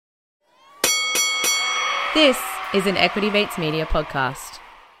This is an Equity Mates Media podcast.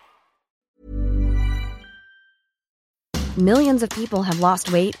 Millions of people have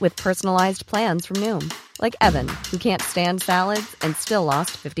lost weight with personalized plans from Noom. Like Evan, who can't stand salads and still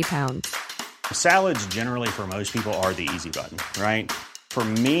lost 50 pounds. Salads generally for most people are the easy button, right? For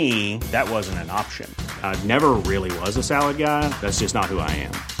me, that wasn't an option. I never really was a salad guy. That's just not who I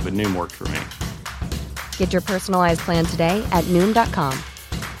am. But Noom worked for me. Get your personalized plan today at Noom.com.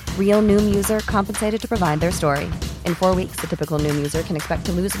 Real Noom user compensated to provide their story. In 4 weeks, the typical Noom user can expect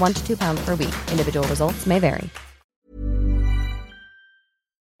to lose 1 to 2 pounds per week. Individual results may vary.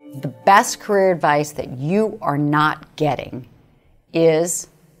 The best career advice that you are not getting is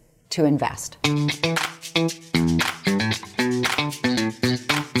to invest.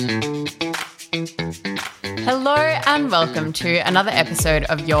 Hello and welcome to another episode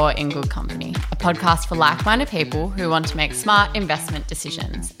of You're in Good Company, a podcast for like-minded people who want to make smart investment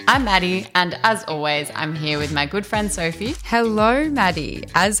decisions. I'm Maddie, and as always, I'm here with my good friend Sophie. Hello, Maddie.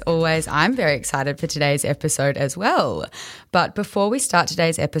 As always, I'm very excited for today's episode as well. But before we start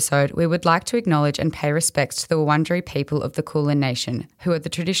today's episode, we would like to acknowledge and pay respects to the Wurundjeri people of the Kulin Nation, who are the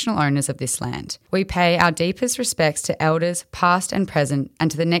traditional owners of this land. We pay our deepest respects to elders, past and present,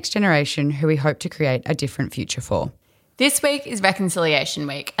 and to the next generation who we hope to create a different future for. This week is Reconciliation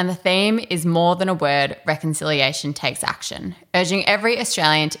Week, and the theme is More Than a Word, Reconciliation Takes Action, urging every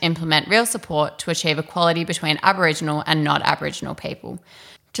Australian to implement real support to achieve equality between Aboriginal and not-Aboriginal people.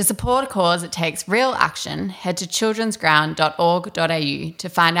 To support a cause that takes real action, head to childrensground.org.au to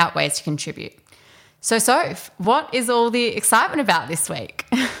find out ways to contribute. So, Soph, what is all the excitement about this week?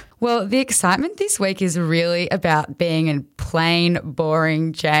 Well, the excitement this week is really about being a plain,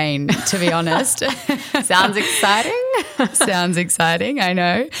 boring Jane, to be honest. Sounds exciting. Sounds exciting, I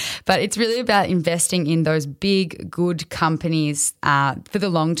know. But it's really about investing in those big, good companies for the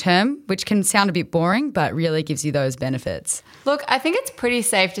long term, which can sound a bit boring, but really gives you those benefits. Look, I think it's pretty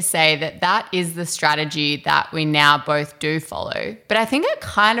safe to say that that is the strategy that we now both do follow. But I think it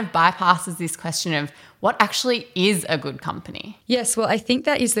kind of bypasses this question of what actually is a good company? Yes, well, I think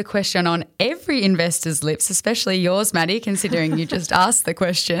that is the question on every investor's lips, especially yours, Maddie, considering you just asked the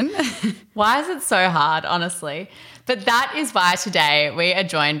question. Why is it so hard, honestly? But that is why today we are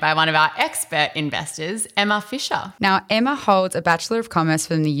joined by one of our expert investors, Emma Fisher. Now, Emma holds a Bachelor of Commerce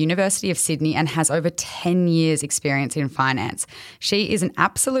from the University of Sydney and has over 10 years experience in finance. She is an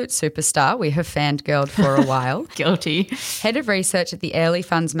absolute superstar. We have fangirled for a while. Guilty. Head of research at the Airlie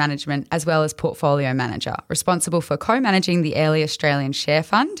Funds Management as well as portfolio manager, responsible for co-managing the Airlie Australian Share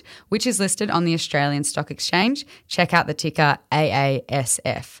Fund, which is listed on the Australian Stock Exchange. Check out the ticker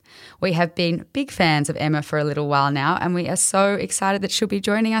AASF. We have been big fans of Emma for a little while now, and we are so excited that she'll be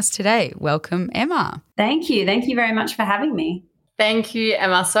joining us today. Welcome, Emma. Thank you. Thank you very much for having me. Thank you,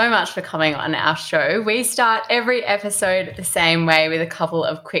 Emma, so much for coming on our show. We start every episode the same way with a couple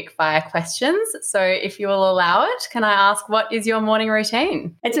of quick fire questions. So if you will allow it, can I ask, what is your morning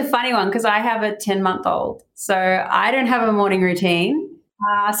routine? It's a funny one because I have a 10-month-old. So I don't have a morning routine.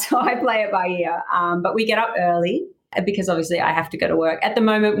 So I play it by ear. But we get up early because obviously I have to go to work. At the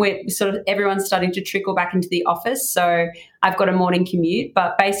moment, we're sort of everyone's starting to trickle back into the office. So I've got a morning commute.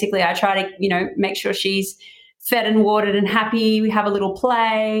 But basically I try to, make sure she's fed and watered and happy. We have a little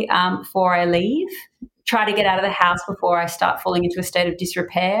play before I leave. Try to get out of the house before I start falling into a state of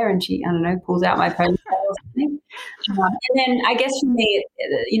disrepair and she, pulls out my ponytail or something. And then I guess for me,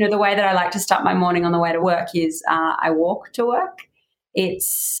 the way that I like to start my morning on the way to work is I walk to work.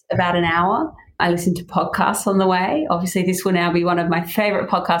 It's about an hour. I listen to podcasts on the way. Obviously, this will now be one of my favorite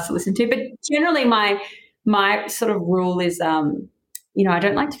podcasts to listen to. But generally, my sort of rule is I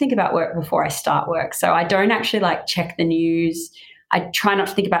don't like to think about work before I start work. So I don't actually check the news. I try not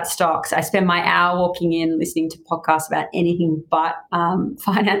to think about stocks. I spend my hour walking in listening to podcasts about anything but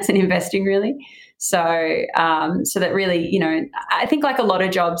finance and investing, really. So that really, I think like a lot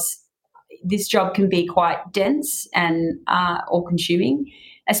of jobs, this job can be quite dense and all-consuming,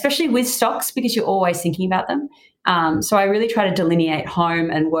 especially with stocks because you're always thinking about them. So I really try to delineate home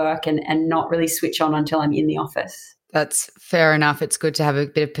and work and not really switch on until I'm in the office. That's fair enough. It's good to have a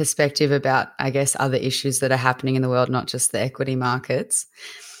bit of perspective about, I guess, other issues that are happening in the world, not just the equity markets.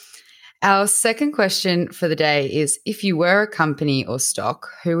 Our second question for the day is, if you were a company or stock,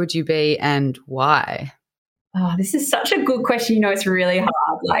 who would you be and why? Oh, this is such a good question. It's really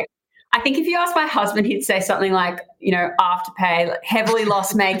hard. I think if you ask my husband, he'd say something like, Afterpay, heavily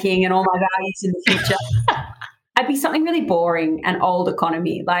loss-making and all my values in the future. I'd be something really boring and old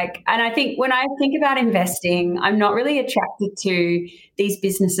economy. And I think when I think about investing, I'm not really attracted to these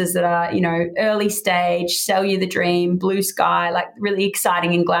businesses that are, early stage, sell you the dream, blue sky, like really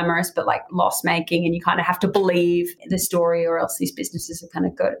exciting and glamorous, but like loss making. And you kind of have to believe the story or else these businesses are kind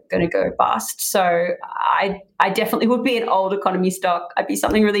of going to go bust. So I definitely would be an old economy stock. I'd be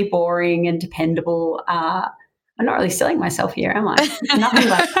something really boring and dependable. I'm not really selling myself here, am I? Nothing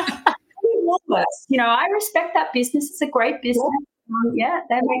like I respect that business. It's a great business.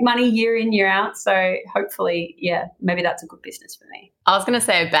 They make money year in, year out. So hopefully, maybe that's a good business for me. I was going to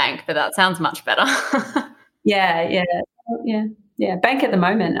say a bank, but that sounds much better. Yeah. Bank at the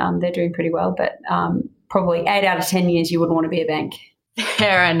moment, they're doing pretty well, but probably 8 out of 10 years you wouldn't want to be a bank.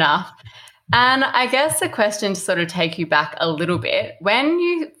 Fair enough. And I guess a question to sort of take you back a little bit. When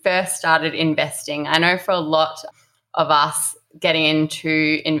you first started investing, I know for a lot of us, getting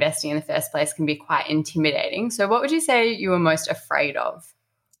into investing in the first place can be quite intimidating. So what would you say you were most afraid of?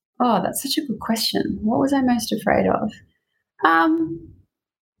 Oh, that's such a good question. What was I most afraid of?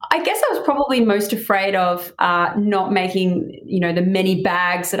 I guess I was probably most afraid of not making, the many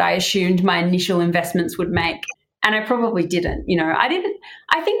bags that I assumed my initial investments would make. And I probably didn't,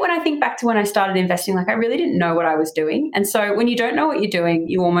 I think when I think back to when I started investing, I really didn't know what I was doing. And so when you don't know what you're doing,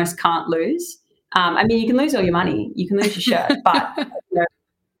 you almost can't lose. You can lose all your money, you can lose your shirt, but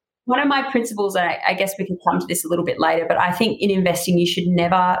one of my principles, and I guess we can come to this a little bit later, but I think in investing, you should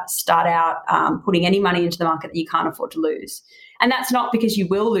never start out putting any money into the market that you can't afford to lose. And that's not because you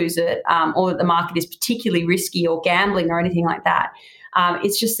will lose it or that the market is particularly risky or gambling or anything like that.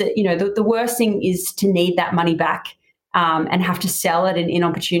 It's just that, the worst thing is to need that money back and have to sell at an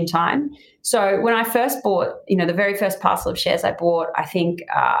inopportune time. So when I first bought, the very first parcel of shares I bought, I think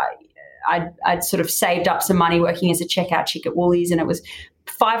I'd sort of saved up some money working as a checkout chick at Woolies, and it was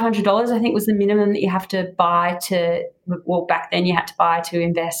 $500, I think was the minimum that you have to buy back then you had to buy to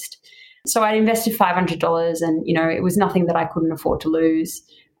invest. So I'd invested $500 and, it was nothing that I couldn't afford to lose,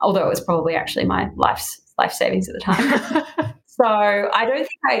 although it was probably actually my life savings at the time. So I don't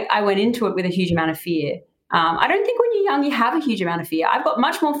think I went into it with a huge amount of fear. I don't think when you're young, you have a huge amount of fear. I've got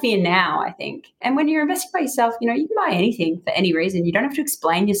much more fear now, I think. And when you're investing by yourself, you can buy anything for any reason. You don't have to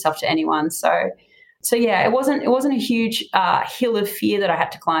explain yourself to anyone. So yeah, it wasn't a huge hill of fear that I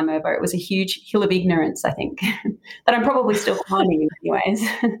had to climb over. It was a huge hill of ignorance, I think, that I'm probably still climbing in many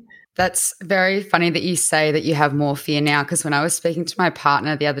ways. That's very funny that you say that you have more fear now, because when I was speaking to my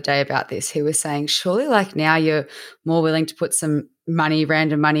partner the other day about this, he was saying, surely now you're more willing to put some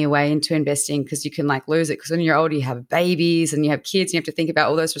random money away into investing because you can lose it, because when you're older you have babies and you have kids and you have to think about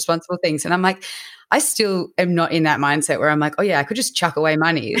all those responsible things. And I'm like, I still am not in that mindset where I'm like, oh yeah, I could just chuck away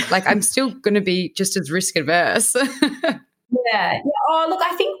money. I'm still going to be just as risk averse. Yeah. Oh, look,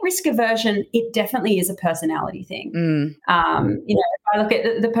 I think risk aversion, it definitely is a personality thing. If I look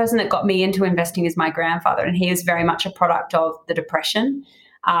at the person that got me into investing is my grandfather, and he is very much a product of the Depression.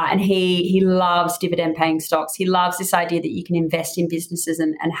 And he loves dividend paying stocks. He loves this idea that you can invest in businesses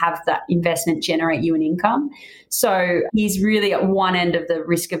and have that investment generate you an income. So he's really at one end of the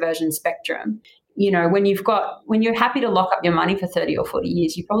risk aversion spectrum. When you're happy to lock up your money for 30 or 40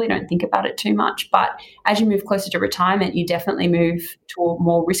 years, you probably don't think about it too much. But as you move closer to retirement, you definitely move to a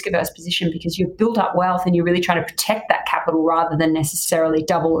more risk averse position because you've built up wealth and you're really trying to protect that capital rather than necessarily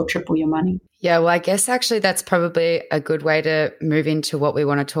double or triple your money. Yeah, well, I guess actually that's probably a good way to move into what we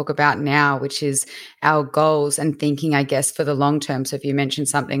want to talk about now, which is our goals and thinking, I guess, for the long term. So if you mentioned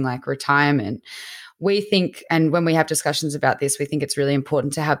something like retirement, we think, and when we have discussions about this, we think it's really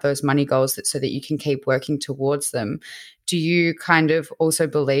important to have those money goals so that you can keep working towards them. Do you kind of also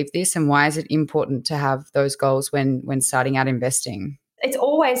believe this, and why is it important to have those goals when starting out investing? It's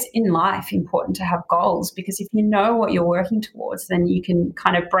always in life important to have goals, because if you know what you're working towards, then you can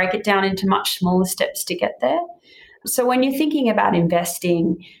kind of break it down into much smaller steps to get there. So when you're thinking about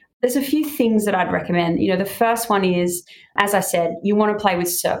investing, there's a few things that I'd recommend. The first one is, as I said, you want to play with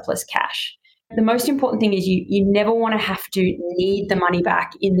surplus cash. The most important thing is you never want to have to need the money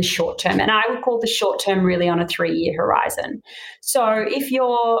back in the short term. And I would call the short term really on a 3-year horizon. So if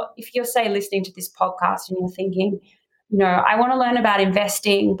you're say listening to this podcast and you're thinking, I want to learn about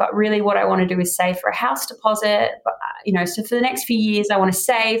investing, but really what I want to do is save for a house deposit. But, so for the next few years, I want to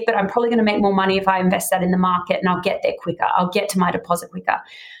save, but I'm probably going to make more money if I invest that in the market, and I'll get there quicker. I'll get to my deposit quicker.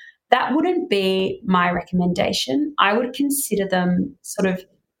 That wouldn't be my recommendation. I would consider them sort of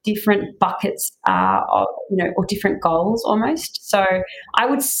different buckets or different goals almost. So I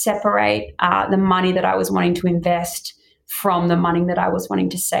would separate the money that I was wanting to invest from the money that I was wanting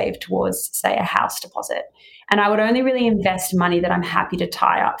to save towards, say, a house deposit. And I would only really invest money that I'm happy to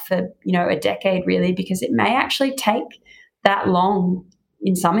tie up for, a decade really, because it may actually take that long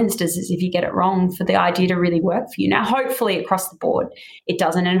in some instances, if you get it wrong, for the idea to really work for you. Now, hopefully across the board, it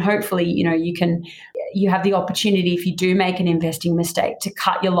doesn't. And hopefully, you have the opportunity, if you do make an investing mistake, to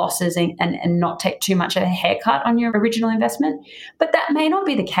cut your losses and not take too much of a haircut on your original investment. But that may not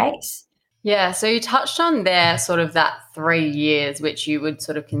be the case. Yeah, so you touched on there sort of that 3 years, which you would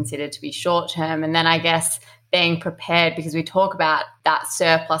sort of consider to be short term. And then I guess being prepared, because we talk about that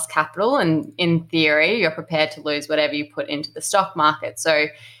surplus capital, and in theory, you're prepared to lose whatever you put into the stock market. So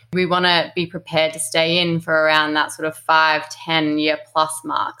we want to be prepared to stay in for around that sort of 5-10 year plus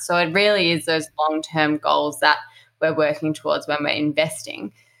mark. So it really is those long-term goals that we're working towards when we're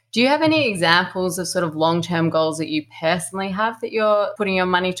investing. Do you have any examples of sort of long-term goals that you personally have that you're putting your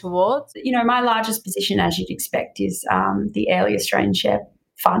money towards? My largest position, as you'd expect, is the Airlie Australian Share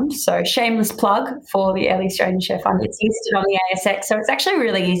Fund. So shameless plug for the Airlie Australian Share Fund. It's listed on the ASX, so it's actually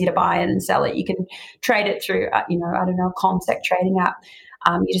really easy to buy and sell it. You can trade it through, a CommSec trading app.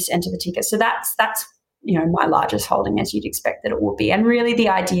 You just enter the ticker. So that's my largest holding, as you'd expect that it would be. And really the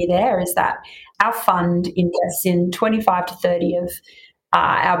idea there is that our fund invests in 25 to 30 of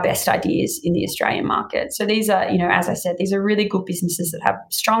our best ideas in the Australian market. So these are, as I said, these are really good businesses that have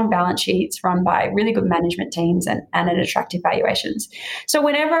strong balance sheets run by really good management teams and at attractive valuations. So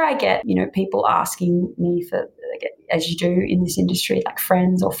whenever I get, people asking me for, as you do in this industry, like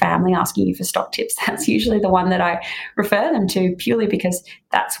friends or family asking you for stock tips, that's usually the one that I refer them to, purely because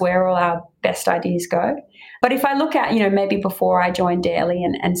that's where all our best ideas go. But if I look at, maybe before I joined Airlie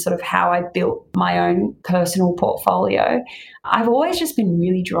and sort of how I built my own personal portfolio, I've always just been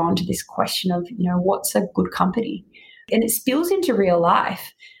really drawn to this question of, what's a good company? And it spills into real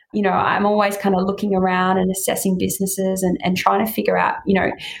life. I'm always kind of looking around and assessing businesses and trying to figure out,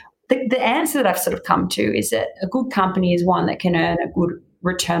 the answer that I've sort of come to is that a good company is one that can earn a good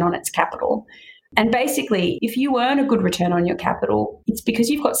return on its capital. And basically, if you earn a good return on your capital, it's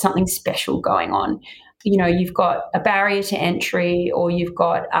because you've got something special going on. You've got a barrier to entry, or you've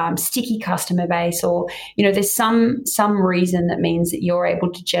got sticky customer base, or, there's some reason that means that you're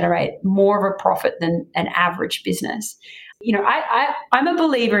able to generate more of a profit than an average business. I'm a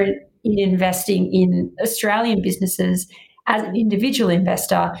believer in investing in Australian businesses as an individual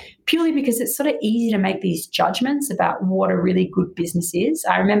investor, purely because it's sort of easy to make these judgments about what a really good business is.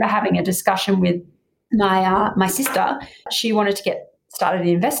 I remember having a discussion with my sister. She wanted to get started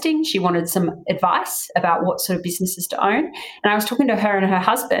investing. She wanted some advice about what sort of businesses to own. And I was talking to her and her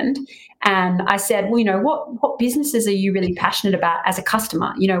husband, and I said, well, what businesses are you really passionate about as a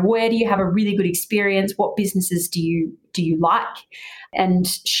customer? Where do you have a really good experience? What businesses do you like? And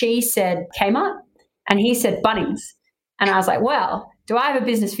she said Kmart, and he said Bunnings. And I was like, well, do I have a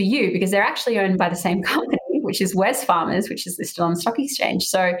business for you? Because they're actually owned by the same company, which is Wesfarmers, which is listed on the stock exchange.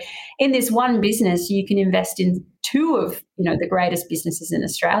 So in this one business, you can invest in two of, the greatest businesses in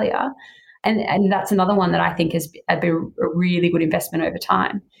Australia. And that's another one that I think has been a really good investment over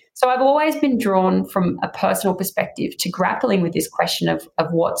time. So I've always been drawn from a personal perspective to grappling with this question of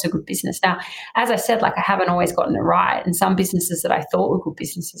what's a good business. Now, as I said, I haven't always gotten it right. And some businesses that I thought were good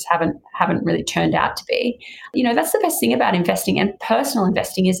businesses haven't really turned out to be. That's the best thing about investing and personal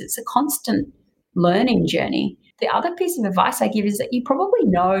investing is it's a constant learning journey. The other piece of advice I give is that you probably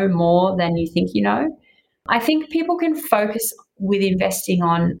know more than you think you know. I think people can focus with investing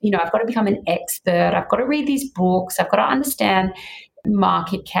on, I've got to become an expert. I've got to read these books. I've got to understand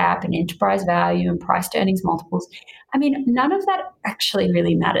market cap and enterprise value and price to earnings multiples. I mean, none of that actually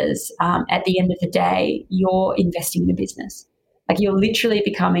really matters. At the end of the day, you're investing in a business. You're literally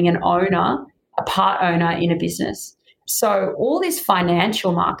becoming an owner, a part owner in a business. So all this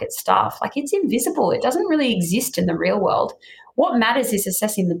financial market stuff, it's invisible. It doesn't really exist in the real world. What matters is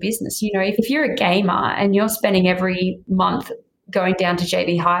assessing the business. If you're a gamer and you're spending every month going down to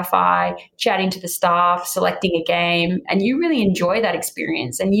JB Hi-Fi, chatting to the staff, selecting a game, and you really enjoy that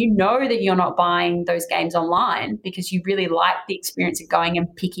experience, and you know that you're not buying those games online because you really like the experience of going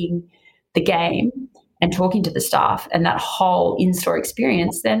and picking the game and talking to the staff and that whole in-store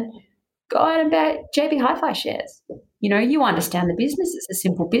experience, then go out and buy JB Hi-Fi shares. You understand the business. It's a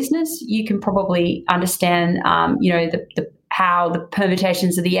simple business. You can probably understand, how the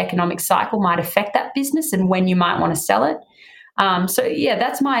permutations of the economic cycle might affect that business and when you might want to sell it. So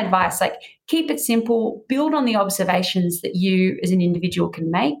that's my advice. Keep it simple, build on the observations that you as an individual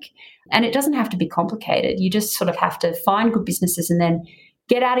can make. And it doesn't have to be complicated. You just sort of have to find good businesses and then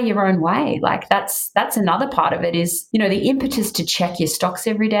get out of your own way. That's another part of it is, the impetus to check your stocks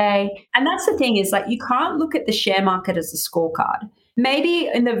every day. And that's the thing is you can't look at the share market as a scorecard. Maybe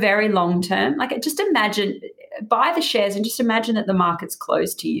in the very long term, just imagine buy the shares and just imagine that the market's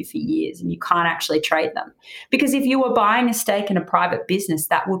closed to you for years and you can't actually trade them. Because if you were buying a stake in a private business,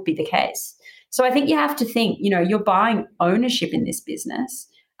 that would be the case. So I think you have to think, you're buying ownership in this business.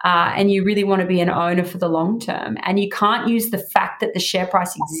 And you really want to be an owner for the long term. And you can't use the fact that the share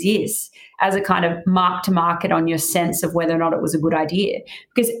price exists as a kind of mark to market on your sense of whether or not it was a good idea.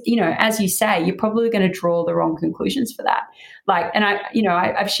 Because, as you say, you're probably going to draw the wrong conclusions for that.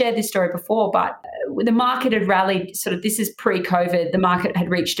 I've shared this story before, but the market had rallied this is pre-COVID, the market had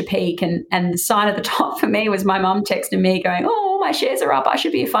reached a peak. And the sign at the top for me was my mum texting me going, "Oh, my shares are up. I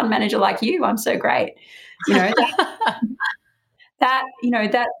should be a fund manager like you. I'm so great."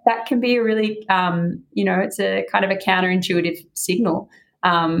 That can be a really, it's a kind of a counterintuitive signal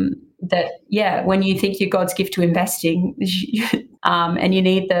that, when you think you're God's gift to investing and you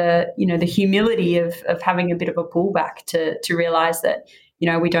need the humility of having a bit of a pullback to realize that,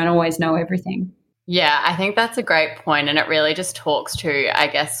 we don't always know everything. Yeah, I think that's a great point. And it really just talks to, I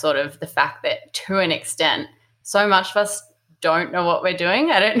guess, sort of the fact that to an extent, so much of us don't know what we're doing.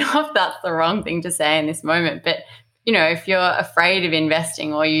 I don't know if that's the wrong thing to say in this moment, but if you're afraid of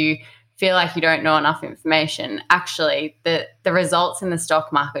investing or you feel like you don't know enough information, actually the results in the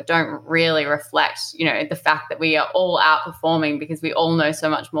stock market don't really reflect, the fact that we are all outperforming because we all know so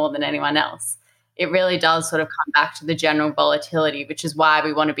much more than anyone else. It really does sort of come back to the general volatility, which is why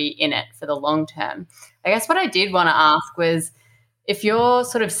we want to be in it for the long term. I guess what I did want to ask was, if you're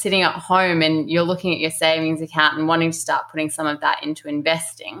sort of sitting at home and you're looking at your savings account and wanting to start putting some of that into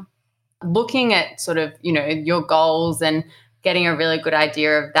investing, looking at sort of, your goals and getting a really good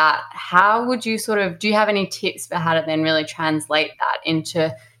idea of that, how would you do you have any tips for how to then really translate that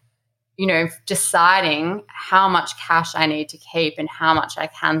into, deciding how much cash I need to keep and how much I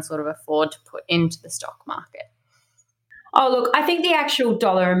can sort of afford to put into the stock market? Oh, look, I think the actual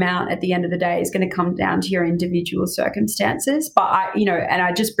dollar amount at the end of the day is going to come down to your individual circumstances. But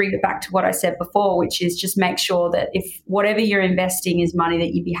I just bring it back to what I said before, which is just make sure that if whatever you're investing is money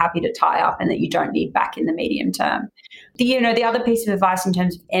that you'd be happy to tie up and that you don't need back in the medium term. The other piece of advice in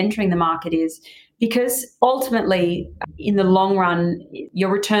terms of entering the market is, because ultimately, in the long run,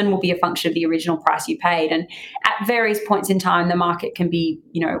 your return will be a function of the original price you paid. And at various points in time, the market can be,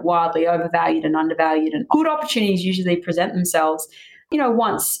 wildly overvalued and undervalued. And good opportunities usually present themselves.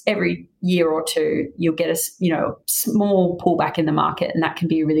 Once every year or two, you'll get a, small pullback in the market, and that can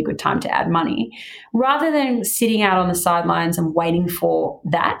be a really good time to add money. Rather than sitting out on the sidelines and waiting for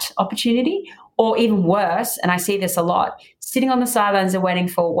that opportunity, or even worse, and I see this a lot, sitting on the sidelines and waiting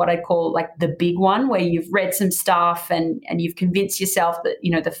for what I call like the big one, where you've read some stuff and you've convinced yourself that,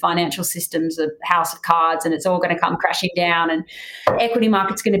 the financial system's a house of cards and it's all going to come crashing down and equity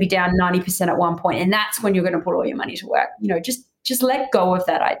market's going to be down 90% at one point. And that's when you're going to put all your money to work. Just let go of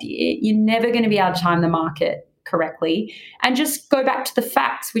that idea. You're never going to be able to time the market correctly, and just go back to the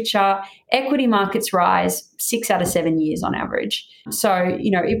facts, which are equity markets rise 6 out of 7 years on average. So,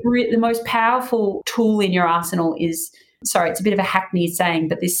 the most powerful tool in your arsenal is, it's a bit of a hackneyed saying,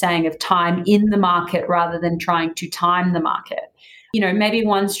 but this saying of time in the market rather than trying to time the market. Maybe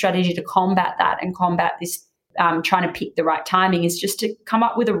one strategy to combat that and combat this trying to pick the right timing is just to come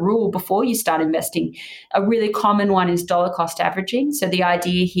up with a rule before you start investing. A really common one is dollar cost averaging. So the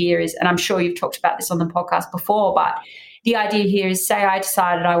idea here is, and I'm sure you've talked about this on the podcast before, but the idea here is, say I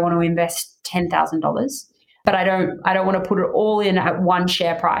decided I want to invest $10,000, but I don't want to put it all in at one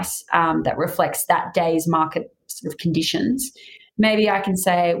share price that reflects that day's market sort of conditions. Maybe I can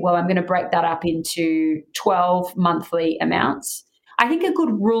say, well, I'm going to break that up into 12 monthly amounts. I think a good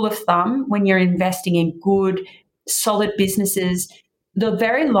rule of thumb when you're investing in good, solid businesses, the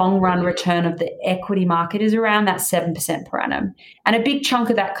very long run return of the equity market is around that 7% per annum. And a big chunk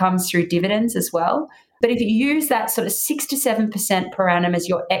of that comes through dividends as well. But if you use that sort of 6 to 7% per annum as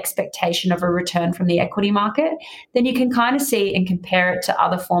your expectation of a return from the equity market, then you can kind of see and compare it to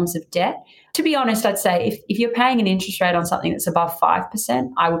other forms of debt. To be honest, I'd say if you're paying an interest rate on something that's above 5%,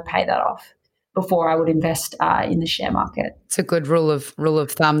 I would pay that off before I would invest in the share market. It's a good rule of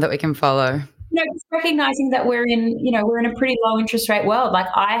thumb that we can follow. Just recognizing that we're in a pretty low interest rate world. Like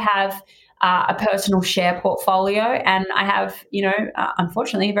I have a personal share portfolio, and I have,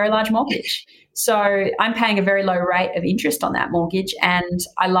 unfortunately, a very large mortgage. So I'm paying a very low rate of interest on that mortgage, and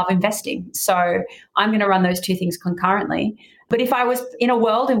I love investing. So I'm going to run those two things concurrently. But if I was in a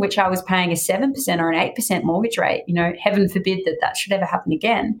world in which I was paying a 7% or an 8% mortgage rate, heaven forbid that should ever happen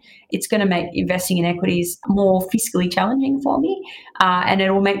again, it's going to make investing in equities more fiscally challenging for me. And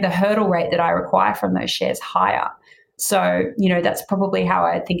it will make the hurdle rate that I require from those shares higher. So, that's probably how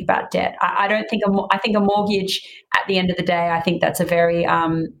I think about debt. I think a mortgage, at the end of the day, I think that's a very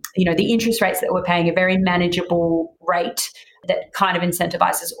the interest rates that we're paying a very manageable rate that kind of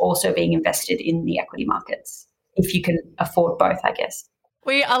incentivizes also being invested in the equity markets, if you can afford both, I guess.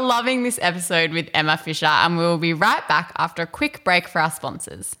 We are loving this episode with Emma Fisher, and we will be right back after a quick break for our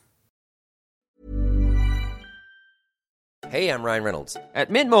sponsors. Hey, I'm Ryan Reynolds. At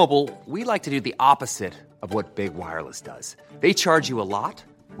Mint Mobile, we like to do the opposite of what Big Wireless does. They charge you a lot,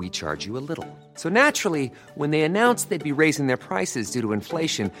 we charge you a little. So naturally, when they announced they'd be raising their prices due to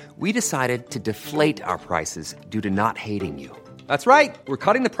inflation, we decided to deflate our prices due to not hating you. That's right. We're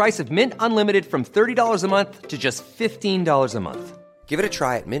cutting the price of Mint Unlimited from $30 a month to just $15 a month. Give it a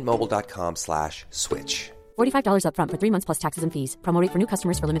try at mintmobile.com/switch. $45 up front for 3 months plus taxes and fees. Promo rate for new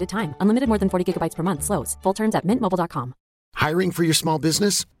customers for limited time. Unlimited more than 40 gigabytes per month. Slows full terms at mintmobile.com. Hiring for your small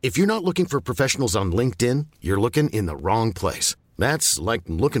business? If you're not looking for professionals on LinkedIn, you're looking in the wrong place. That's like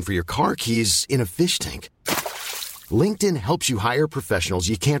looking for your car keys in a fish tank. LinkedIn helps you hire professionals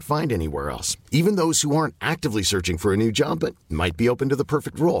you can't find anywhere else, even those who aren't actively searching for a new job but might be open to the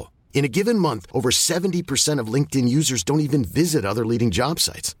perfect role. In a given month, over 70% of LinkedIn users don't even visit other leading job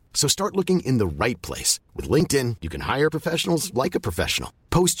sites. So start looking in the right place. With LinkedIn, you can hire professionals like a professional.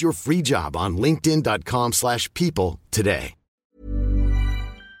 Post your free job on linkedin.com/people today.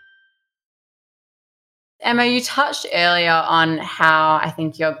 Emma, you touched earlier on how I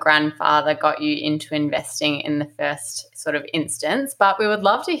think your grandfather got you into investing in the first sort of instance, but we would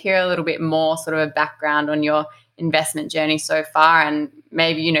love to hear a little bit more sort of a background on your investment journey so far, and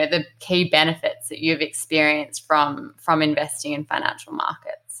maybe, the key benefits that you've experienced from investing in financial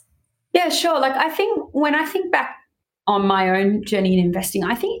markets. Yeah, sure. When I think back on my own journey in investing,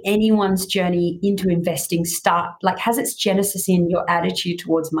 I think anyone's journey into investing has its genesis in your attitude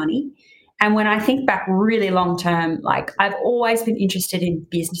towards money. And when I think back really long term, I've always been interested in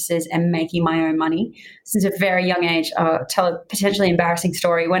businesses and making my own money since a very young age. I'll tell a potentially embarrassing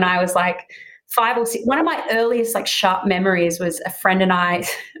story. When I was 5 or 6, one of my earliest sharp memories was a friend and I,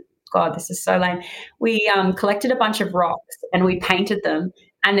 God, this is so lame. We collected a bunch of rocks and we painted them,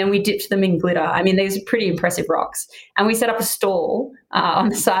 and then we dipped them in glitter. I mean, these are pretty impressive rocks. And we set up a stall on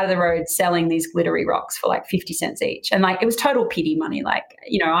the side of the road selling these glittery rocks for 50 cents each. And it was total pity money. I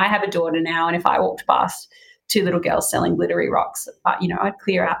have a daughter now, and if I walked past 2 little girls selling glittery rocks, I'd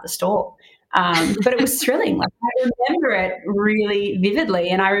clear out the store. But it was thrilling. I remember it really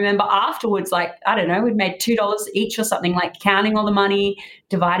vividly. And I remember afterwards, I don't know, we'd made $2 each or something, counting all the money,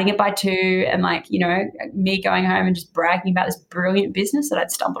 dividing it by 2, and me going home and just bragging about this brilliant business that I'd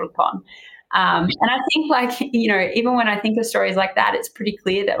stumbled upon. And I think even when I think of stories like that, it's pretty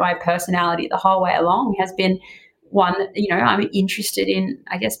clear that my personality the whole way along has been one that, I'm interested in,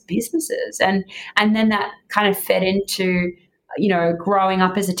 I guess, businesses. And then that kind of fed into growing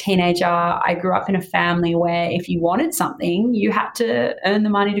up as a teenager. I grew up in a family where if you wanted something, you had to earn the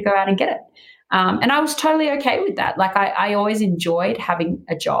money to go out and get it. And I was totally okay with that. I always enjoyed having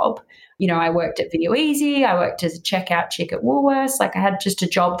a job. I worked at Video Easy. I worked as a checkout chick at Woolworths. I had just a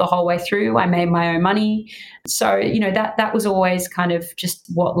job the whole way through. I made my own money. So, that was always kind of just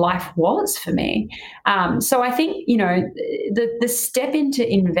what life was for me. So I think, the step into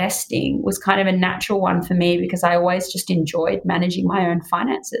investing was kind of a natural one for me because I always just enjoyed managing my own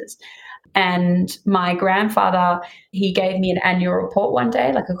finances. And my grandfather, he gave me an annual report one day,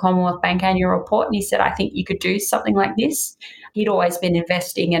 a Commonwealth Bank annual report. And he said, I think you could do something like this. He'd always been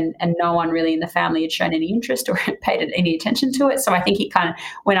investing and no one really in the family had shown any interest or paid any attention to it. So I think he kind of,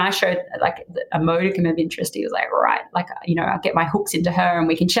 when I showed a modicum of interest, he was right, I'll get my hooks into her and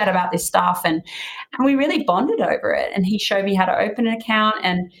we can chat about this stuff. And we really bonded over it. And he showed me how to open an account.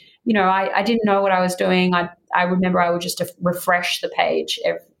 And, I didn't know what I was doing. I remember I would just refresh the page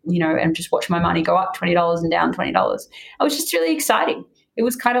and just watch my money go up $20 and down $20. It was just really exciting. It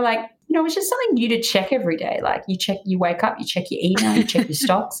was kind of it was just something new to check every day. You wake up, you check your email, you check your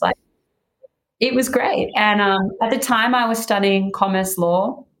stocks. It was great. And at the time I was studying commerce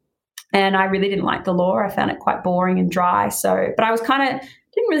law and I really didn't like the law. I found it quite boring and dry. But I was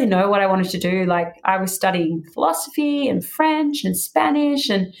didn't really know what I wanted to do. I was studying philosophy and French and Spanish,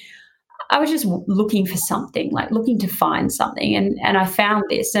 and I was just looking for something, looking to find something. And I found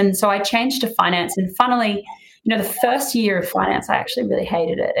this. And so I changed to finance. And funnily, the first year of finance, I actually really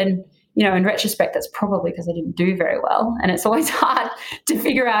hated it. And, in retrospect, that's probably because I didn't do very well. And it's always hard to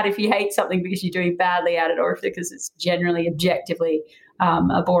figure out if you hate something because you're doing badly at it or if because it's generally objectively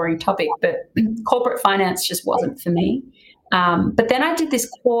a boring topic. But corporate finance just wasn't for me. But then I did this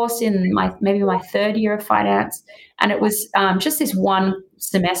course in maybe my 3rd year of finance, and it was just this one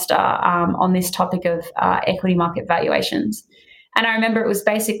semester on this topic of equity market valuations. And I remember it was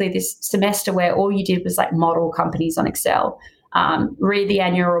basically this semester where all you did was model companies on Excel. read the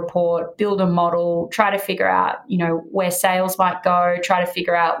annual report, build a model, try to figure out, where sales might go, try to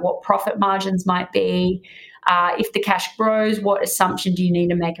figure out what profit margins might be. If the cash grows, what assumption do you need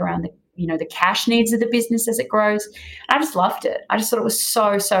to make around the cash needs of the business as it grows? And I just loved it. I just thought it was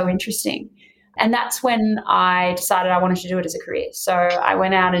so, so interesting. And that's when I decided I wanted to do it as a career. So I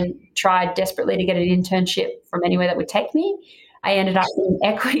went out and tried desperately to get an internship from anywhere that would take me. I ended up in an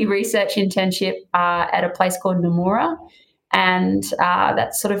equity research internship at a place called Nomura. And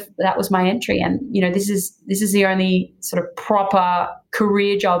that was my entry. And, this is the only sort of proper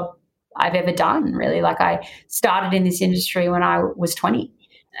career job I've ever done, really. Like, I started in this industry when I was 20,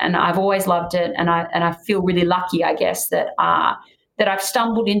 and I've always loved it. And I feel really lucky, I guess, that I've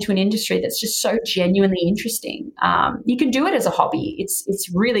stumbled into an industry that's just so genuinely interesting. You can do it as a hobby. It's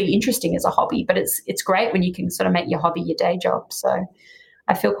really interesting as a hobby, but it's great when you can sort of make your hobby your day job. So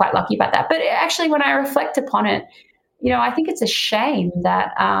I feel quite lucky about that. But actually, when I reflect upon it, I think it's a shame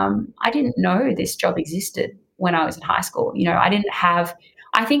that I didn't know this job existed when I was in high school.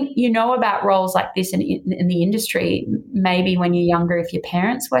 I think about roles like this in the industry, maybe when you're younger, if your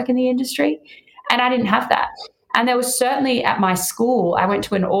parents work in the industry, and I didn't have that. And there was certainly at my school, I went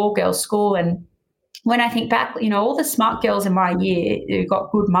to an all-girls school, and when I think back, all the smart girls in my year who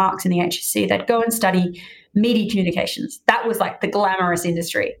got good marks in the HSC, they'd go and study media communications. That was like the glamorous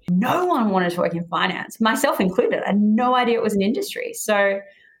industry. No one wanted to work in finance, myself included. I had no idea it was an industry. So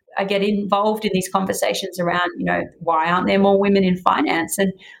I get involved in these conversations around, why aren't there more women in finance?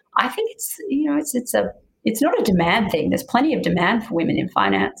 And I think it's not a demand thing. There's plenty of demand for women in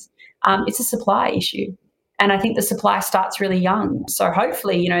finance. It's a supply issue. And I think the supply starts really young. So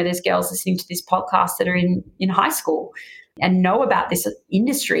hopefully, there's girls listening to this podcast that are in high school and know about this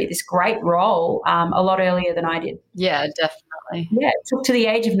industry, this great role, a lot earlier than I did. Yeah, definitely. Yeah, it took to the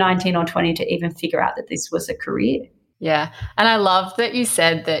age of 19 or 20 to even figure out that this was a career. Yeah. And I love that you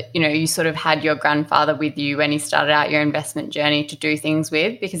said that, you sort of had your grandfather with you when you started out your investment journey to do things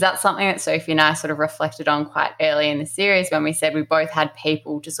with, because that's something that Sophie and I sort of reflected on quite early in the series when we said we both had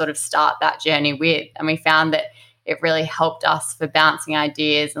people to sort of start that journey with. And we found that it really helped us for bouncing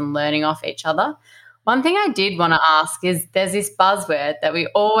ideas and learning off each other. One thing I did want to ask is there's this buzzword that we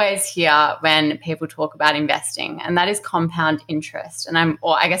always hear when people talk about investing, and that is compound interest. And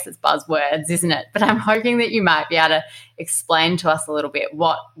I guess it's buzzwords, isn't it? But I'm hoping that you might be able to explain to us a little bit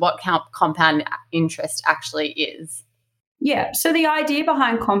what compound interest actually is. Yeah. So the idea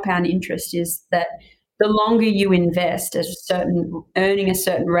behind compound interest is that the longer you invest at earning a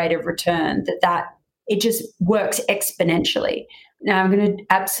certain rate of return, that it just works exponentially. Now, I'm going to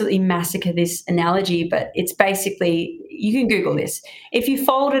absolutely massacre this analogy, but it's basically, you can Google this. If you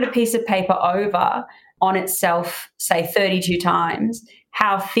folded a piece of paper over on itself, say 32 times,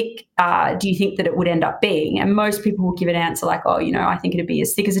 how thick do you think that it would end up being? And most people will give an answer like, I think it'd be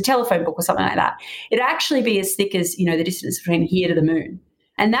as thick as a telephone book or something like that. It'd actually be as thick as, the distance between here to the moon.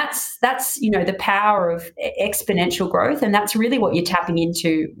 And that's the power of exponential growth. And that's really what you're tapping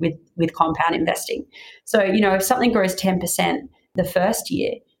into with compound investing. So, if something grows 10% the first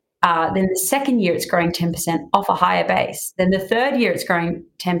year, then the second year it's growing 10% off a higher base. Then the third year it's growing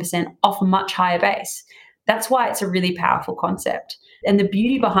 10% off a much higher base. That's why it's a really powerful concept. And the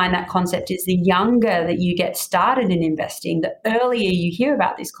beauty behind that concept is the younger that you get started in investing, the earlier you hear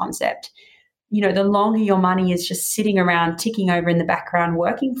about this concept, the longer your money is just sitting around, ticking over in the background,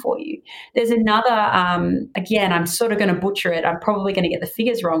 working for you. There's another, again, I'm sort of going to butcher it. I'm probably going to get the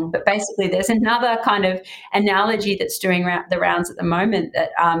figures wrong, but basically there's another kind of analogy that's doing the rounds at the moment that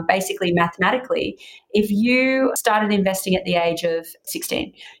basically mathematically, if you started investing at the age of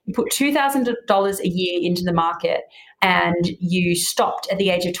 16, you put $2,000 a year into the market and you stopped at the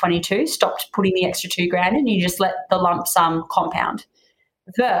age of 22, stopped putting the extra $2,000 in, and you just let the lump sum compound.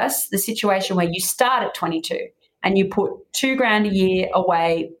 Versus the situation where you start at 22 and you put $2,000 a year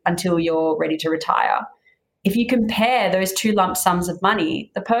away until you're ready to retire. If you compare those two lump sums of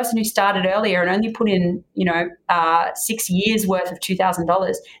money, the person who started earlier and only put in, 6 years worth of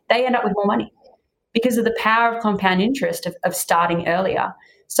 $2,000, they end up with more money because of the power of compound interest of starting earlier.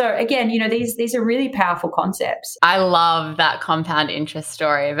 So again, these are really powerful concepts. I love that compound interest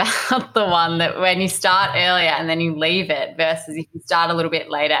story about the one that when you start earlier and then you leave it versus if you start a little bit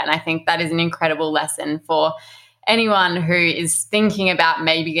later. And I think that is an incredible lesson for anyone who is thinking about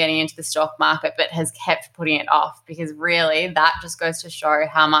maybe getting into the stock market but has kept putting it off, because really that just goes to show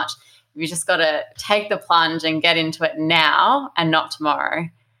how much you just got to take the plunge and get into it now and not tomorrow.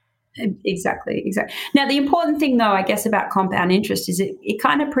 Exactly. Now, the important thing, though, I guess, about compound interest is it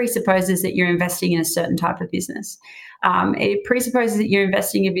kind of presupposes that you're investing in a certain type of business. It presupposes that you're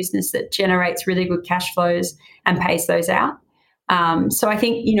investing in a business that generates really good cash flows and pays those out. So I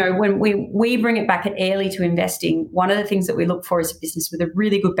think, when we bring it back at Airlie to investing, one of the things that we look for is a business with a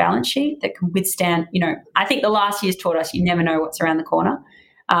really good balance sheet that can withstand, I think the last year's taught us you never know what's around the corner.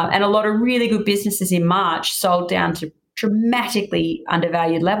 And a lot of really good businesses in March sold down to dramatically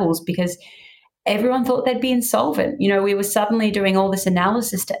undervalued levels because everyone thought they'd be insolvent. We were suddenly doing all this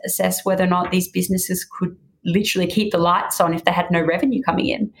analysis to assess whether or not these businesses could literally keep the lights on if they had no revenue coming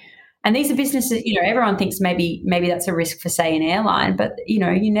in. And these are businesses, everyone thinks maybe that's a risk for, say, an airline, but,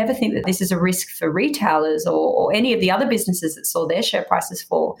 you never think that this is a risk for retailers or any of the other businesses that saw their share prices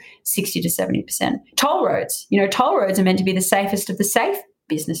fall 60 to 70%. Toll roads, toll roads are meant to be the safest of the safe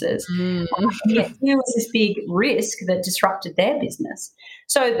businesses. Yet here was this big risk that disrupted their business.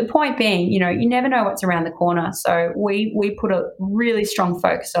 So the point being, you never know what's around the corner. So we put a really strong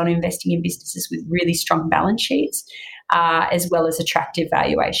focus on investing in businesses with really strong balance sheets, as well as attractive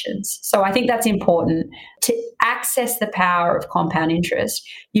valuations. So I think that's important. To access the power of compound interest,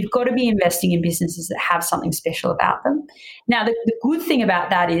 you've got to be investing in businesses that have something special about them. Now, the good thing about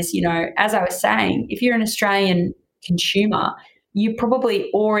that is, as I was saying, if you're an Australian consumer, you're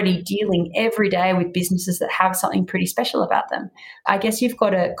probably already dealing every day with businesses that have something pretty special about them. I guess you've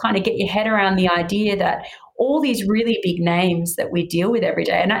got to kind of get your head around the idea that all these really big names that we deal with every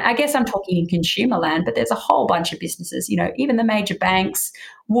day, and I guess I'm talking in consumer land, but there's a whole bunch of businesses, even the major banks,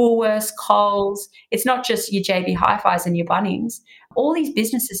 Woolworths, Coles, it's not just your JB Hi-Fis and your Bunnings. All these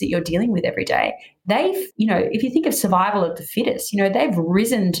businesses that you're dealing with every day, they've, if you think of survival of the fittest, they've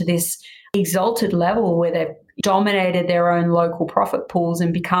risen to this exalted level where they've dominated their own local profit pools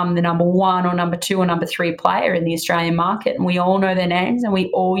and become the number one or number two or number three player in the Australian market. And we all know their names and we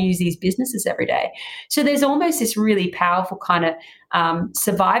all use these businesses every day. So there's almost this really powerful kind of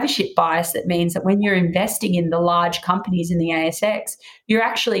survivorship bias that means that when you're investing in the large companies in the ASX, you're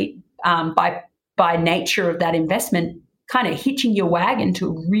actually, by nature of that investment, kind of hitching your wagon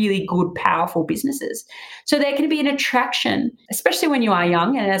to really good, powerful businesses. So there can be an attraction, especially when you are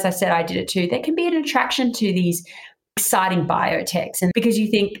young, and as I said, I did it too, there can be an attraction to these exciting biotechs, and because you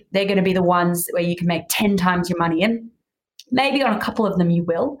think they're going to be the ones where you can make 10 times your money in. Maybe on a couple of them you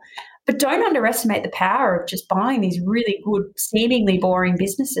will, but don't underestimate the power of just buying these really good, seemingly boring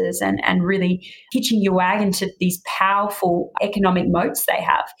businesses and really hitching your wagon to these powerful economic moats they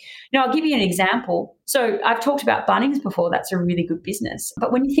have. Now, I'll give you an example. So I've talked about Bunnings before. That's a really good business.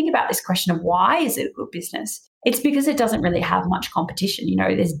 But when you think about this question of why is it a good business, it's because it doesn't really have much competition.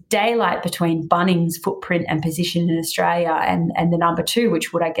 There's daylight between Bunnings' footprint and position in Australia and the number two,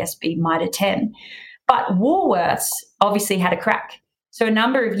 which would, I guess, be Mitre 10. But Woolworths obviously had a crack. So a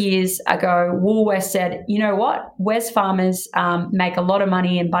number of years ago, Woolworths said, you know what, Wesfarmers make a lot of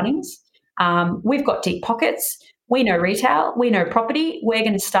money in Bunnings. We've got deep pockets. We know retail. We know property. We're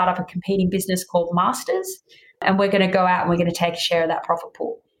going to start up a competing business called Masters, and we're going to go out and we're going to take a share of that profit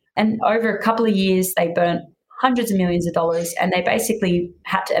pool. And over a couple of years, they burnt hundreds of millions of dollars, and they basically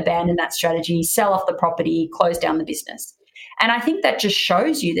had to abandon that strategy, sell off the property, close down the business. And I think that just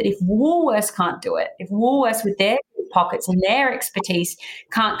shows you that if Woolworths can't do it, if Woolworths with their pockets and their expertise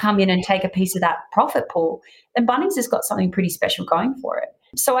can't come in and take a piece of that profit pool, then Bunnings has got something pretty special going for it.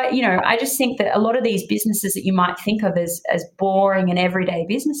 So, I just think that a lot of these businesses that you might think of as boring and everyday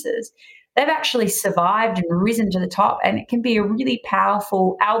businesses, they've actually survived and risen to the top, and it can be a really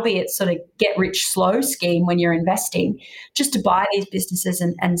powerful, albeit sort of get-rich-slow scheme when you're investing, just to buy these businesses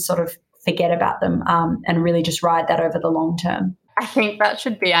and sort of forget about them and really just ride that over the long term. I think that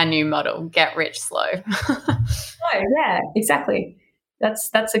should be our new model, get rich slow. Oh, yeah, exactly. That's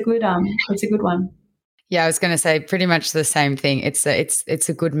a good it's a good one. Yeah, I was going to say pretty much the same thing. It's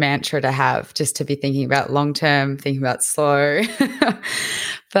a good mantra to have, just to be thinking about long term, thinking about slow.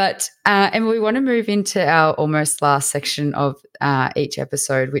 But and we want to move into our almost last section of each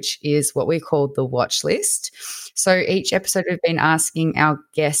episode, which is what we call the watch list. So each episode we've been asking our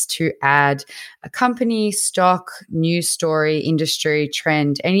guests to add a company, stock, news story, industry,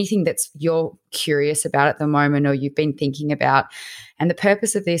 trend, anything that's you're curious about at the moment or you've been thinking about. And the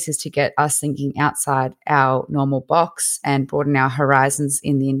purpose of this is to get us thinking outside our normal box and broaden our horizons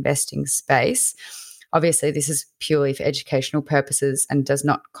in the investing space. Obviously, this is purely for educational purposes and does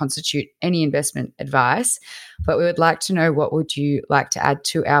not constitute any investment advice, but we would like to know, what would you like to add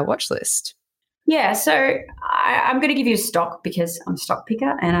to our watch list? Yeah, so I'm going to give you a stock because I'm a stock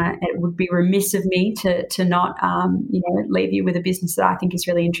picker, and it would be remiss of me to not leave you with a business that I think is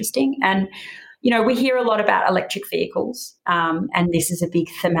really interesting. And we hear a lot about electric vehicles, and this is a big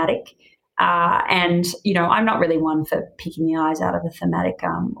thematic. And, I'm not really one for picking the eyes out of a thematic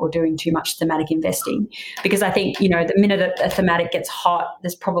or doing too much thematic investing, because I think, the minute a thematic gets hot,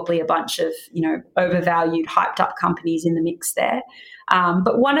 there's probably a bunch of, overvalued, hyped up companies in the mix there.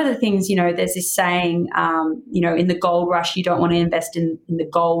 But one of the things, there's this saying, in the gold rush, you don't want to invest in the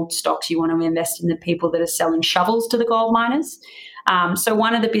gold stocks. You want to invest in the people that are selling shovels to the gold miners. So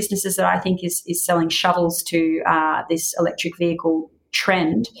one of the businesses that I think is selling shovels to this electric vehicle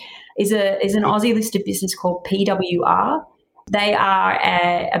trend is an Aussie listed business called PWR. They are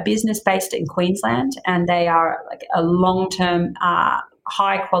a business based in Queensland, and they are like a long-term,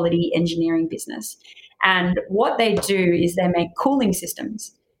 high-quality engineering business. And what they do is they make cooling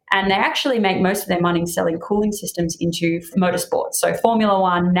systems, and they actually make most of their money selling cooling systems into motorsports. So Formula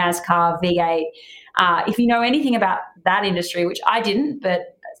One, NASCAR, V8. If you know anything about that industry, which I didn't,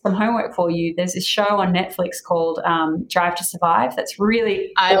 but some homework for you, there's this show on Netflix called Drive to Survive that's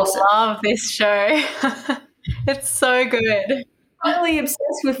really awesome. I love this show. It's so good. I'm totally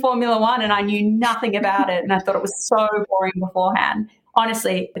obsessed with Formula One, and I knew nothing about it, and I thought it was so boring beforehand.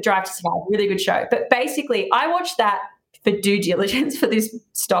 Honestly, the Drive to Survive, really good show. But basically, I watched that for due diligence for this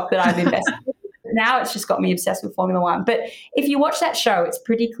stock that I've invested in. Now it's just got me obsessed with Formula One. But if you watch that show, it's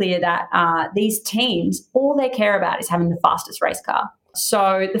pretty clear that these teams, all they care about is having the fastest race car.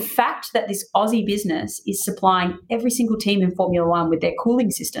 So the fact that this Aussie business is supplying every single team in Formula One with their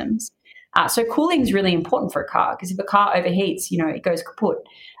cooling systems. So cooling is really important for a car, because if a car overheats, it goes kaput.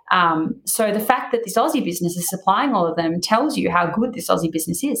 So the fact that this Aussie business is supplying all of them tells you how good this Aussie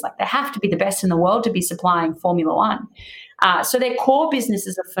business is. Like, they have to be the best in the world to be supplying Formula One. So their core business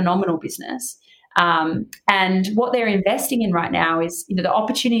is a phenomenal business. And what they're investing in right now is, the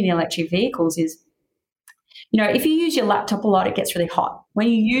opportunity in electric vehicles is, if you use your laptop a lot, it gets really hot. When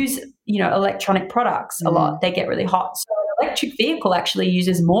you use, electronic products a lot, they get really hot. So an electric vehicle actually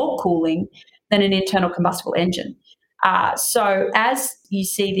uses more cooling than an internal combustible engine. So as you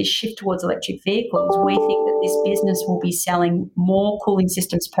see this shift towards electric vehicles, we think that this business will be selling more cooling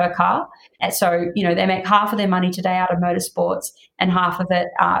systems per car. And so, they make half of their money today out of motorsports, and half of it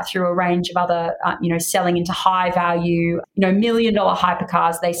through a range of other, selling into high value, $1 million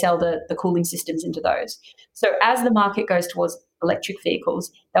hypercars. They sell the cooling systems into those. So as the market goes towards electric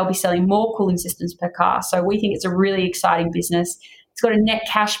vehicles, they'll be selling more cooling systems per car. So we think it's a really exciting business. It's got a net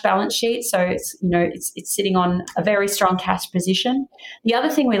cash balance sheet, so it's sitting on a very strong cash position. The other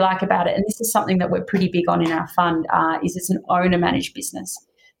thing we like about it, and this is something that we're pretty big on in our fund, is it's an owner-managed business.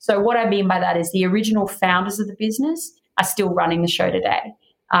 So what I mean by that is the original founders of the business are still running the show today.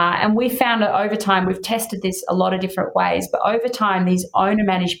 And we found that over time, we've tested this a lot of different ways, but over time, these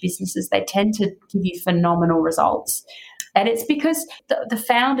owner-managed businesses, they tend to give you phenomenal results. And it's because the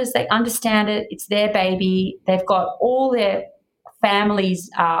founders, they understand it. It's their baby. They've got all their families'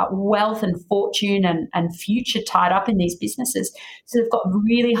 wealth and fortune and future tied up in these businesses. So they've got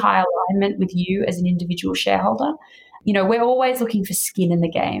really high alignment with you as an individual shareholder. We're always looking for skin in the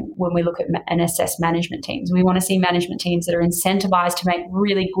game when we look at and assess management teams. We want to see management teams that are incentivized to make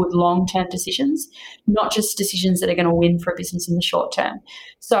really good long-term decisions, not just decisions that are going to win for a business in the short term.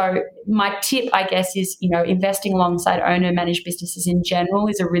 So my tip, I guess, is, investing alongside owner-managed businesses in general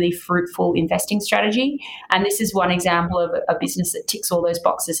is a really fruitful investing strategy. And this is one example of a business that ticks all those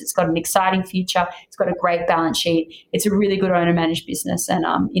boxes. It's got an exciting future. It's got a great balance sheet. It's a really good owner-managed business. And,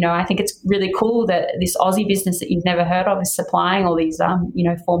 I think it's really cool that this Aussie business that you've never heard of is supplying all these,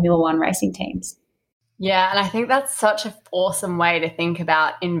 Formula One racing teams. Yeah, and I think that's such an awesome way to think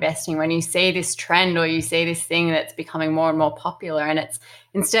about investing when you see this trend or you see this thing that's becoming more and more popular. And it's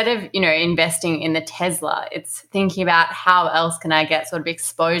instead of, investing in the Tesla, it's thinking about how else can I get sort of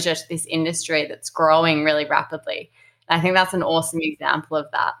exposure to this industry that's growing really rapidly. And I think that's an awesome example of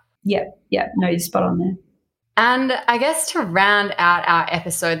that. Yeah. No, you're spot on there. And I guess to round out our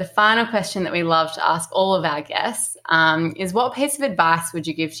episode, the final question that we love to ask all of our guests is, what piece of advice would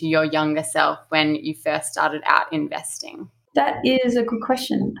you give to your younger self when you first started out investing? That is a good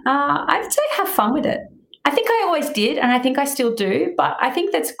question. I'd say have fun with it. I think I always did, and I think I still do, but I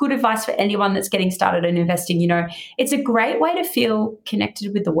think that's good advice for anyone that's getting started in investing. It's a great way to feel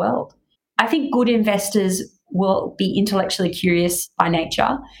connected with the world. I think good investors will be intellectually curious by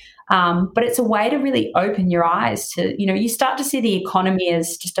nature. But it's a way to really open your eyes to, you start to see the economy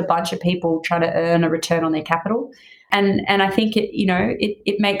as just a bunch of people trying to earn a return on their capital. And I think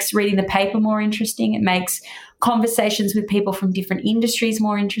it makes reading the paper more interesting. It makes conversations with people from different industries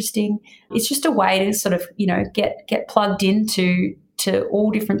more interesting. It's just a way to sort of, get plugged into to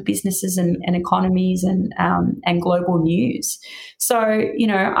all different businesses and economies and global news. So, you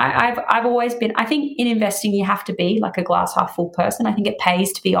know, I've always been, I think in investing, you have to be like a glass half full person. I think it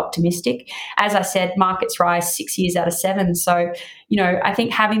pays to be optimistic. As I said, markets rise 6 years out of 7. So, you know, I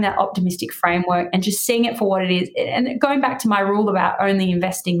think having that optimistic framework and just seeing it for what it is, and going back to my rule about only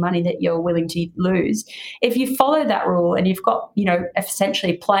investing money that you're willing to lose, if you follow that rule and you've got, you know,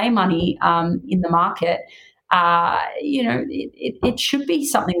 essentially play money in the market, you know, it should be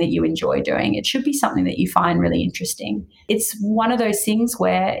something that you enjoy doing. It should be something that you find really interesting. It's one of those things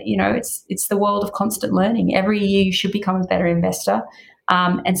where, you know, it's the world of constant learning. Every year you should become a better investor.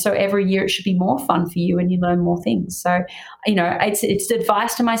 And so every year it should be more fun for you and you learn more things. So, you know, it's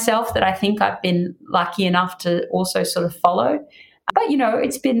advice to myself that I think I've been lucky enough to also sort of follow. But, you know,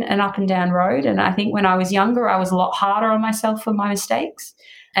 it's been an up and down road. And I think when I was younger, I was a lot harder on myself for my mistakes.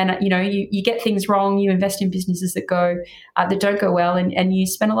 And, you know, you get things wrong, you invest in businesses that don't go well, and you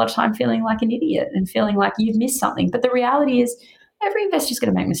spend a lot of time feeling like an idiot and feeling like you've missed something. But the reality is every investor is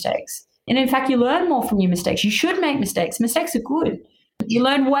going to make mistakes. And in fact, you learn more from your mistakes. You should make mistakes. Mistakes are good. You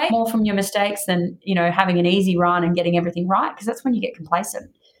learn way more from your mistakes than, you know, having an easy run and getting everything right, because that's when you get complacent.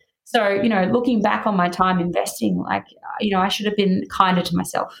 So, you know, looking back on my time investing, like, you know, I should have been kinder to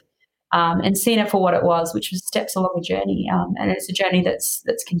myself. And seen it for what it was, which was steps along a journey. And it's a journey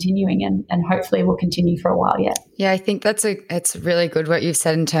that's continuing and hopefully will continue for a while yet. Yeah, I think it's really good what you've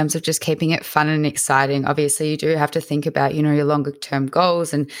said in terms of just keeping it fun and exciting. Obviously, you do have to think about, you know, your longer term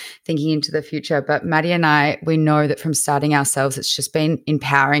goals and thinking into the future. But Maddie and I, we know that from starting ourselves, it's just been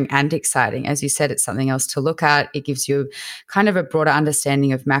empowering and exciting. As you said, it's something else to look at. It gives you kind of a broader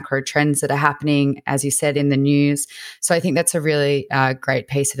understanding of macro trends that are happening, as you said, in the news. So I think that's a really great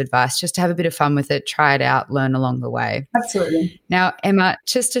piece of advice. Just to have a bit of fun with it, try it out, learn along the way. Absolutely. Now, Emma,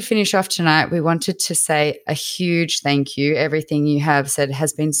 just to finish off tonight, we wanted to say a huge thank you. Everything you have said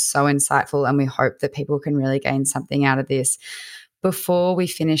has been so insightful, and we hope that people can really gain something out of this. Before we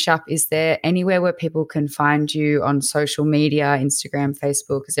finish up, is there anywhere where people can find you on social media, Instagram,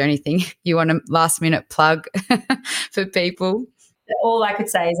 Facebook? Is there anything you want to last minute plug for people? All I could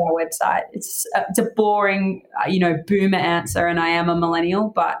say is our website. It's a boring, you know, boomer answer, and I am a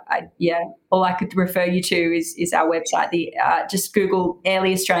millennial, but all I could refer you to is our website. Just Google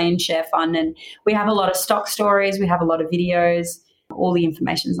Airlie Australian Share Fund, and we have a lot of stock stories. We have a lot of videos. All the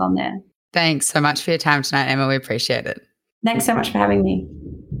information's on there. Thanks so much for your time tonight, Emma. We appreciate it. Thanks so much for having me.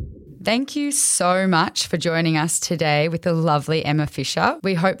 Thank you so much for joining us today with the lovely Emma Fisher.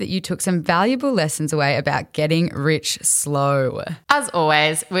 We hope that you took some valuable lessons away about getting rich slow. As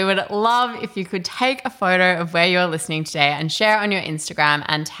always, we would love if you could take a photo of where you're listening today and share it on your Instagram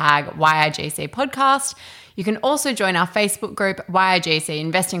and tag YIGC Podcast. You can also join our Facebook group, YIGC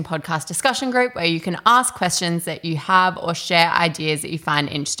Investing Podcast Discussion Group, where you can ask questions that you have or share ideas that you find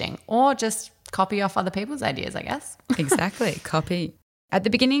interesting, or just copy off other people's ideas, I guess. Exactly, copy. At the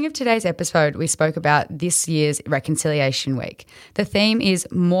beginning of today's episode, we spoke about this year's Reconciliation Week. The theme is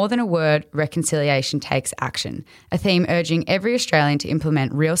More Than a Word, Reconciliation Takes Action, a theme urging every Australian to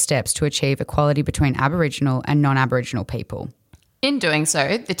implement real steps to achieve equality between Aboriginal and non-Aboriginal people. In doing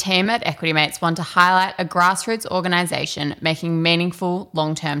so, the team at Equity Mates want to highlight a grassroots organisation making meaningful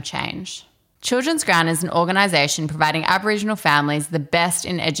long-term change. Children's Ground is an organisation providing Aboriginal families the best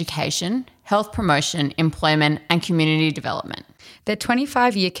in education, health promotion, employment and community development. Their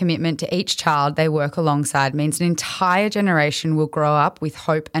 25-year commitment to each child they work alongside means an entire generation will grow up with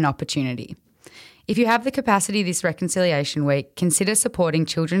hope and opportunity. If you have the capacity this Reconciliation Week, consider supporting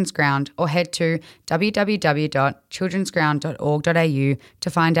Children's Ground or head to www.childrensground.org.au to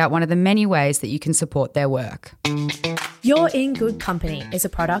find out one of the many ways that you can support their work. You're in Good Company is a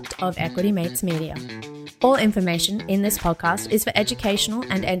product of Equity Mates Media. All information in this podcast is for educational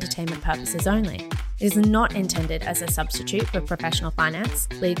and entertainment purposes only. It is not intended as a substitute for professional finance,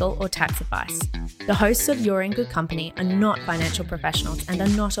 legal, or tax advice. The hosts of You're in Good Company are not financial professionals and are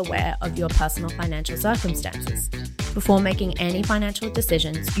not aware of your personal financial circumstances. Before making any financial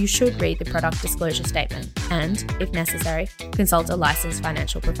decisions, you should read the product disclosure statement and, if necessary, consult a licensed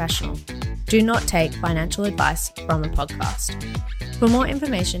financial professional. Do not take financial advice from a podcast. For more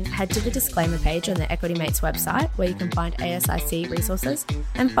information, head to the disclaimer page on the Equity Mates website, where you can find ASIC resources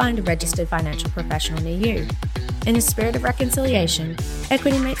and find a registered financial professional near you. In the spirit of reconciliation,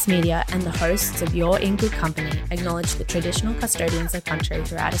 Equity Mates Media and the hosts of You're in Good Company acknowledge the traditional custodians of country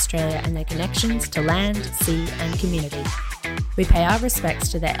throughout Australia and their connections to land, sea and community. We pay our respects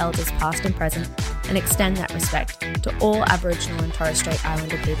to their elders past and present and extend that respect to all Aboriginal and Torres Strait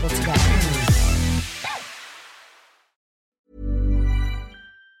Islander people today.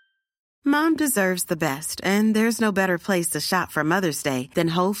 Mom deserves the best, and there's no better place to shop for Mother's Day than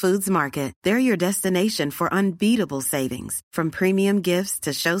Whole Foods Market. They're your destination for unbeatable savings, from premium gifts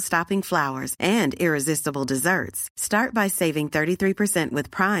to show-stopping flowers and irresistible desserts. Start by saving 33%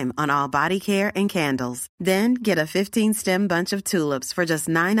 with Prime on all body care and candles. Then get a 15-stem bunch of tulips for just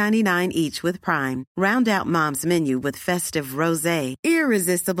 $9.99 each with Prime. Round out Mom's menu with festive rosé,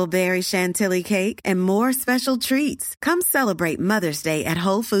 irresistible berry chantilly cake, and more special treats. Come celebrate Mother's Day at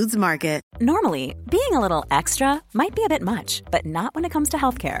Whole Foods Market. Normally, being a little extra might be a bit much, but not when it comes to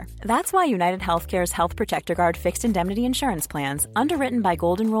healthcare. That's why United Healthcare's Health Protector Guard fixed indemnity insurance plans, underwritten by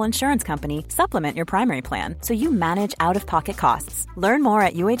Golden Rule Insurance Company, supplement your primary plan so you manage out-of-pocket costs. Learn more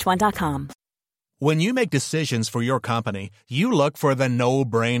at uh1.com. When you make decisions for your company, you look for the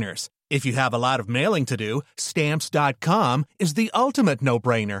no-brainers. If you have a lot of mailing to do, Stamps.com is the ultimate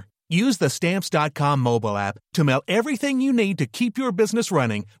no-brainer. Use the Stamps.com mobile app to mail everything you need to keep your business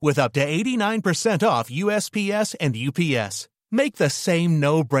running with up to 89% off USPS and UPS. Make the same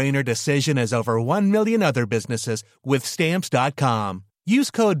no-brainer decision as over 1 million other businesses with Stamps.com.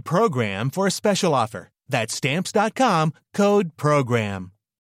 Use code PROGRAM for a special offer. That's Stamps.com, code PROGRAM.